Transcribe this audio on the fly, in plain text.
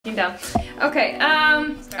down. Okay,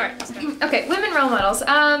 alright. Okay, women role models.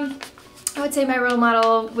 I would say my role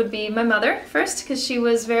model would be my mother first, because she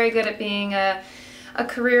was very good at being a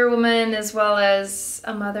career woman as well as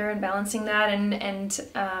a mother, and balancing that, and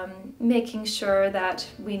making sure that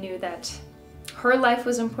we knew that her life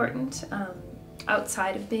was important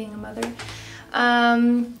outside of being a mother.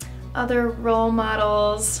 Other role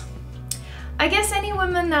models, I guess any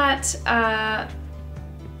woman that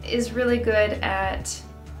is really good at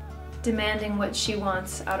demanding what she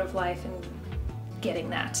wants out of life and getting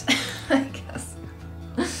that, I guess.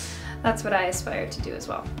 That's what I aspire to do as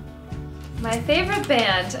well. My favorite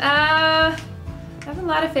band, I have a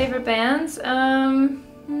lot of favorite bands. I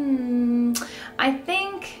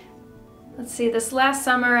think, let's see, this last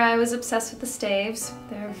summer I was obsessed with the Staves.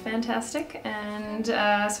 They're fantastic, and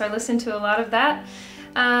so I listened to a lot of that.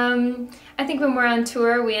 I think when we're on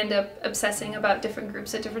tour we end up obsessing about different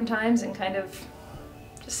groups at different times and kind of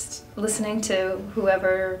just listening to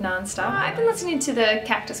whoever non-stop. I've been listening to the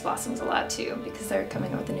Cactus Blossoms a lot too, because they're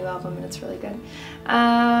coming out with a new album and it's really good.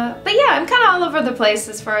 But yeah, I'm kind of all over the place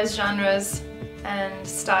as far as genres and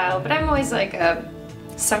style, but I'm always like a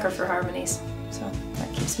sucker for harmonies, so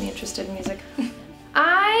that keeps me interested in music.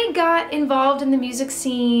 I got involved in the music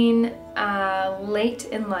scene late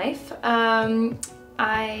in life.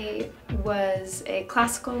 I was a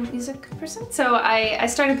classical music person, so I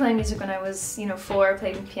started playing music when I was, 4,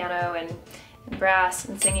 played piano and brass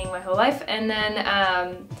and singing my whole life, and then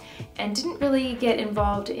and didn't really get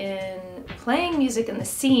involved in playing music in the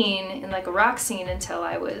scene, in like a rock scene, until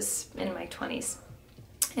I was in my 20s.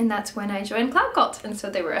 And that's when I joined Cloud Cult, and so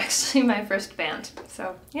they were actually my first band.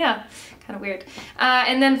 So yeah, kind of weird.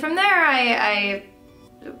 And then from there I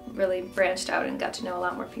really branched out and got to know a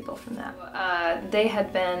lot more people from that. They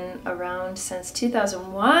had been around since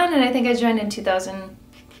 2001, and I think I joined in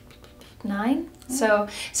 2009. So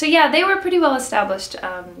yeah, they were pretty well established,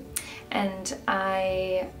 and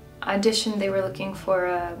I auditioned. They were looking for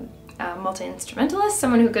a multi-instrumentalist,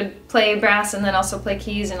 someone who could play brass and then also play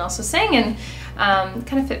keys and also sing, and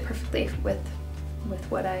kind of fit perfectly with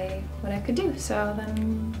what I could do. So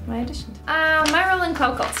then I auditioned. My role in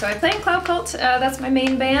Cloud Cult. So I play in Cloud Cult. That's my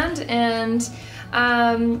main band, and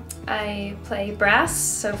I play brass,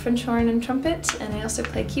 so French horn and trumpet, and I also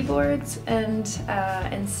play keyboards and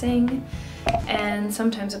sing, and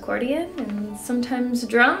sometimes accordion, and sometimes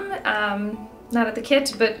drum. Not at the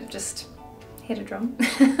kit, but just hit a drum.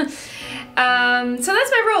 So that's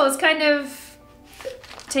my role, is kind of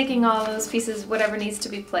taking all those pieces, whatever needs to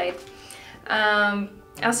be played. I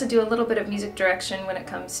also do a little bit of music direction when it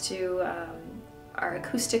comes to our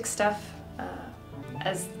acoustic stuff.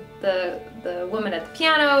 As the woman at the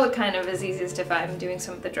piano, it kind of is easiest if I'm doing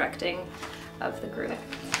some of the directing of the group.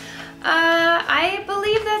 I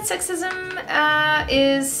believe that sexism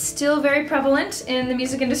is still very prevalent in the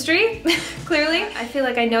music industry, clearly. I feel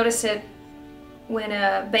like I notice it when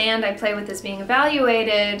a band I play with is being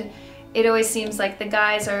evaluated. It always seems like the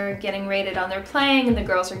guys are getting rated on their playing and the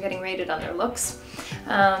girls are getting rated on their looks.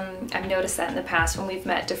 I've noticed that in the past when we've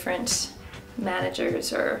met different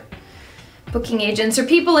managers or booking agents or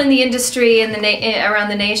people in the industry and around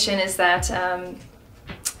the nation, is that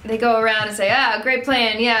they go around and say, ah, great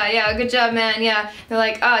playing, yeah, good job, man, yeah. They're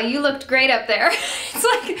like, oh, you looked great up there. It's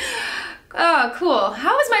like, oh, cool.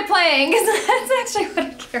 How was my playing? Because that's actually what I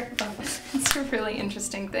care about. It's a really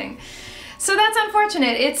interesting thing. So that's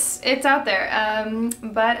unfortunate. It's out there.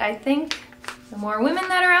 But I think the more women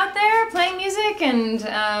that are out there playing music, and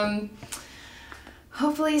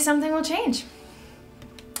hopefully something will change.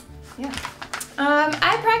 Yeah.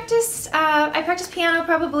 I practice piano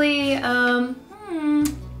probably about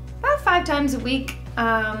 5 times a week.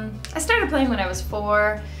 I started playing when I was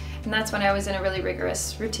 4, and that's when I was in a really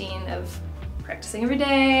rigorous routine of practicing every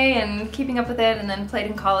day and keeping up with it, and then played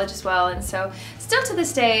in college as well. And so still to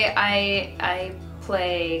this day I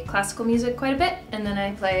play classical music quite a bit, and then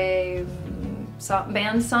I play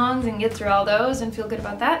band songs and get through all those and feel good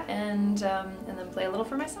about that, and then play a little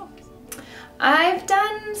for myself. I've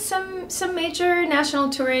done some major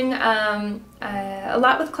national touring, a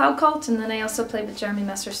lot with Cloud Cult, and then I also played with Jeremy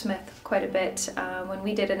Messersmith quite a bit when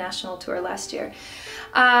we did a national tour last year.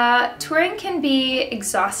 Touring can be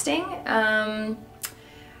exhausting.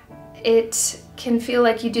 It can feel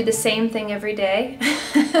like you do the same thing every day.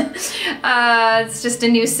 It's just a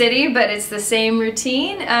new city, but it's the same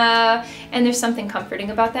routine, and there's something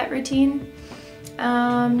comforting about that routine.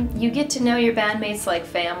 You get to know your bandmates like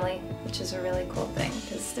family, which is a really cool thing,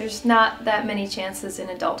 because there's not that many chances in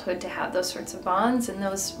adulthood to have those sorts of bonds and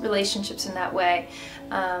those relationships in that way.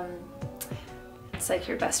 It's like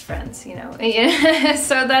your best friends, you know.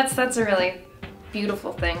 So that's a really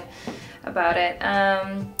beautiful thing about it.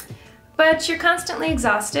 But you're constantly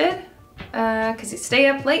exhausted because you stay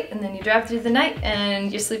up late and then you drive through the night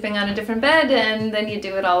and you're sleeping on a different bed and then you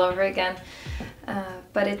do it all over again.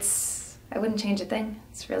 But I wouldn't change a thing.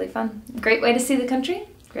 It's really fun. Great way to see the country.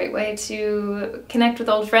 Great way to connect with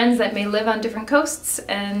old friends that may live on different coasts,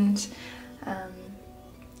 and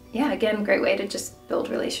yeah, again, great way to just build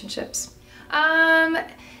relationships. Yeah,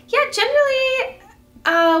 generally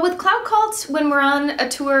with Cloud Cult, when we're on a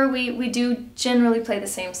tour, we do generally play the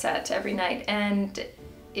same set every night, and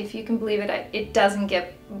if you can believe it, it doesn't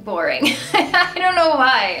get boring. I don't know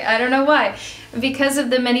why. I don't know why. Because of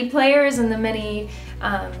the many players and the many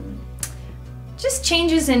just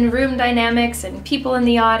changes in room dynamics and people in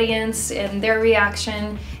the audience and their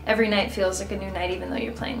reaction, every night feels like a new night even though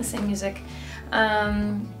you're playing the same music.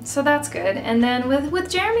 So that's good. And then with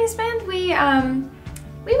Jeremy's band, we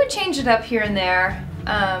would change it up here and there,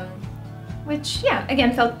 which, yeah,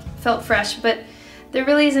 again, felt fresh, but there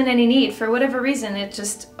really isn't any need. For whatever reason, it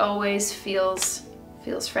just always feels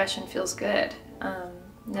fresh and feels good.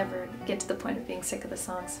 Never get to the point of being sick of the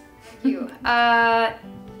songs.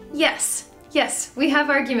 Yes, we have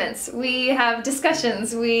arguments, we have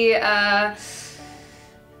discussions,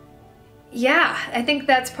 yeah, I think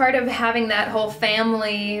that's part of having that whole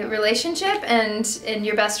family relationship, and in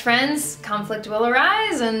your best friends, conflict will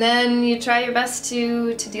arise, and then you try your best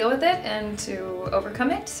to deal with it and to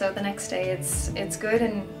overcome it, so the next day it's good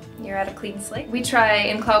and you're at a clean slate. We try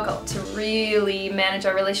in Cloud Cult to really manage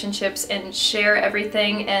our relationships and share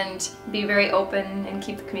everything and be very open and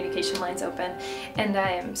keep the communication lines open, and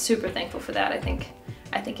I am super thankful for that. I think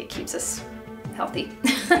it keeps us healthy.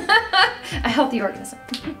 A healthy organism.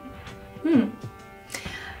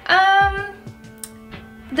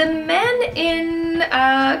 The men in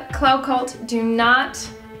Cloud Cult do not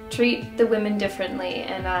treat the women differently,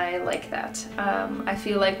 and I like that. I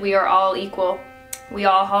feel like we are all equal. We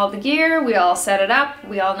all haul the gear, we all set it up,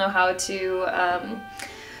 we all know how to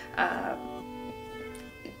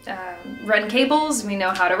run cables, we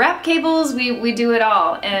know how to wrap cables, we do it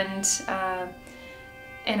all, and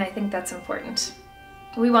I think that's important.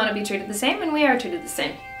 We want to be treated the same, and we are treated the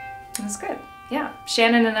same. That's good. Yeah,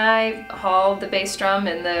 Shannon and I haul the bass drum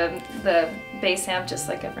and the bass amp just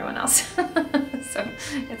like everyone else. So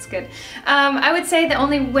it's good. I would say the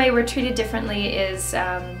only way we're treated differently is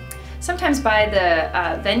sometimes by the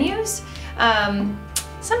venues.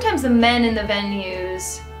 Sometimes the men in the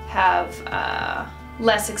venues have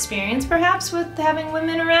less experience perhaps with having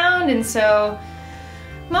women around, and so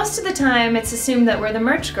most of the time it's assumed that we're the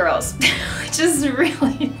merch girls, which is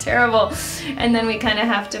really terrible. And then we kind of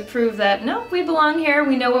have to prove that, no, we belong here,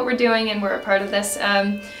 we know what we're doing, and we're a part of this.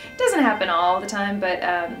 It doesn't happen all the time, but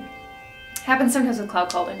happens sometimes with Cloud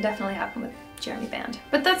Cult, and definitely happened with Jeremy Band.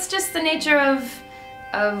 But that's just the nature of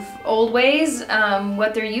old ways,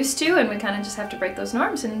 what they're used to, and we kind of just have to break those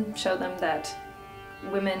norms and show them that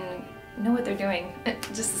women know what they're doing,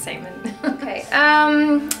 just the same. Okay,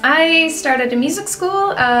 I started a music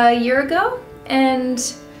school a year ago, and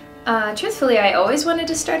truthfully I always wanted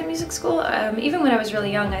to start a music school. Even when I was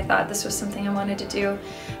really young, I thought this was something I wanted to do,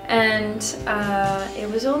 and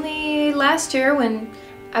it was only last year when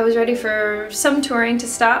I was ready for some touring to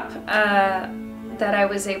stop that I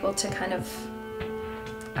was able to kind of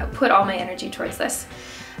put all my energy towards this,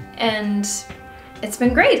 and it's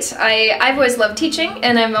been great. I've always loved teaching,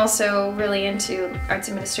 and I'm also really into arts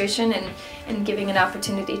administration and giving an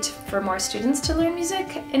opportunity for more students to learn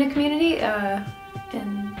music in a community,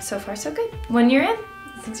 and so far so good. 1 year in,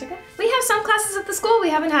 things are good. We have some classes at the school. We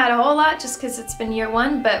haven't had a whole lot just because it's been year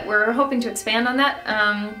one, but we're hoping to expand on that.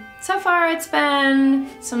 So far it's been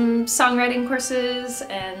some songwriting courses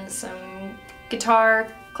and some guitar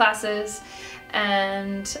classes,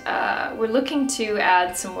 and we're looking to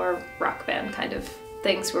add some more rock band kind of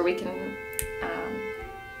things where we can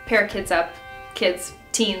pair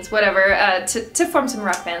teens, whatever, to form some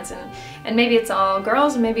rock bands, and maybe it's all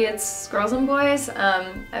girls and maybe it's girls and boys.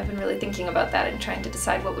 I've been really thinking about that and trying to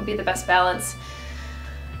decide what would be the best balance,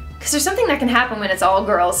 because there's something that can happen when it's all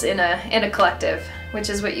girls in a collective, which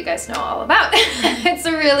is what you guys know all about. It's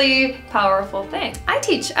a really powerful thing. I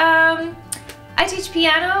teach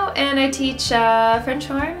piano, and I teach French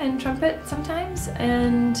horn and trumpet sometimes,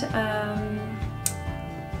 and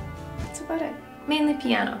that's about it. Mainly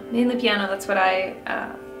piano. That's what I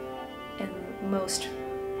am most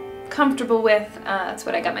comfortable with. That's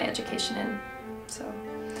what I got my education in. So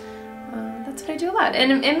that's what I do a lot.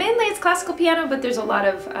 And mainly it's classical piano, but there's a lot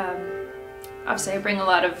of, obviously I bring a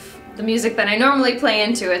lot of the music that I normally play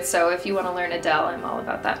into it, so if you want to learn Adele, I'm all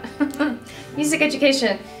about that. Music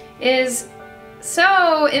education is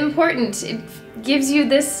so important. gives you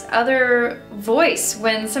this other voice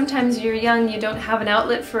when sometimes you're young, you don't have an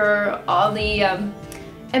outlet for all the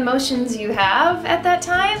emotions you have at that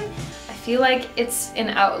time. I feel like it's an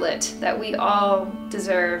outlet that we all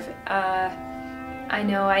deserve. I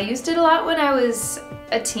know I used it a lot when I was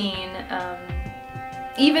a teen.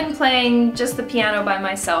 Even playing just the piano by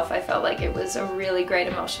myself, I felt like it was a really great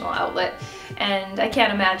emotional outlet, and I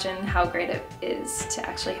can't imagine how great it is to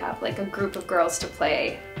actually have like a group of girls to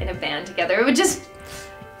play in a band together. It would just,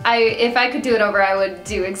 if I could do it over, I would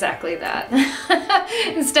do exactly that.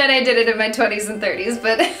 Instead, I did it in my 20s and 30s,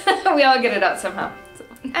 but we all get it out somehow. So.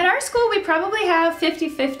 At our school, we probably have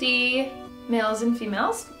 50-50 males and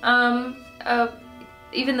females.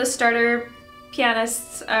 Even the starter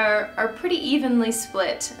pianists are pretty evenly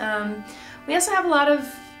split. We also have a lot of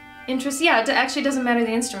interest. Yeah, it actually doesn't matter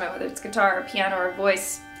the instrument, whether it's guitar or piano or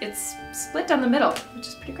voice. It's split down the middle, which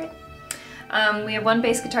is pretty great. We have one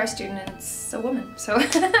bass guitar student and it's a woman, so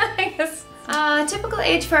I guess. Typical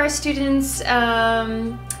age for our students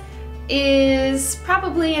is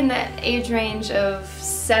probably in the age range of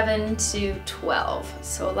 7 to 12.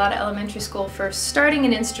 So a lot of elementary school for starting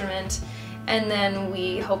an instrument, and then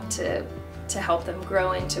we hope to help them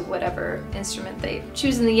grow into whatever instrument they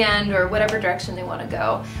choose in the end, or whatever direction they want to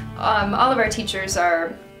go. All of our teachers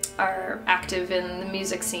are active in the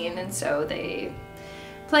music scene, and so they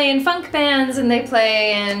play in funk bands, and they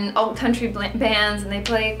play in alt country bands, and they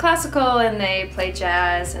play classical, and they play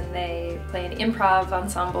jazz, and they play in improv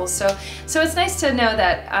ensembles. So it's nice to know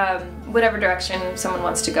that whatever direction someone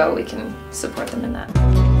wants to go, we can support them in that.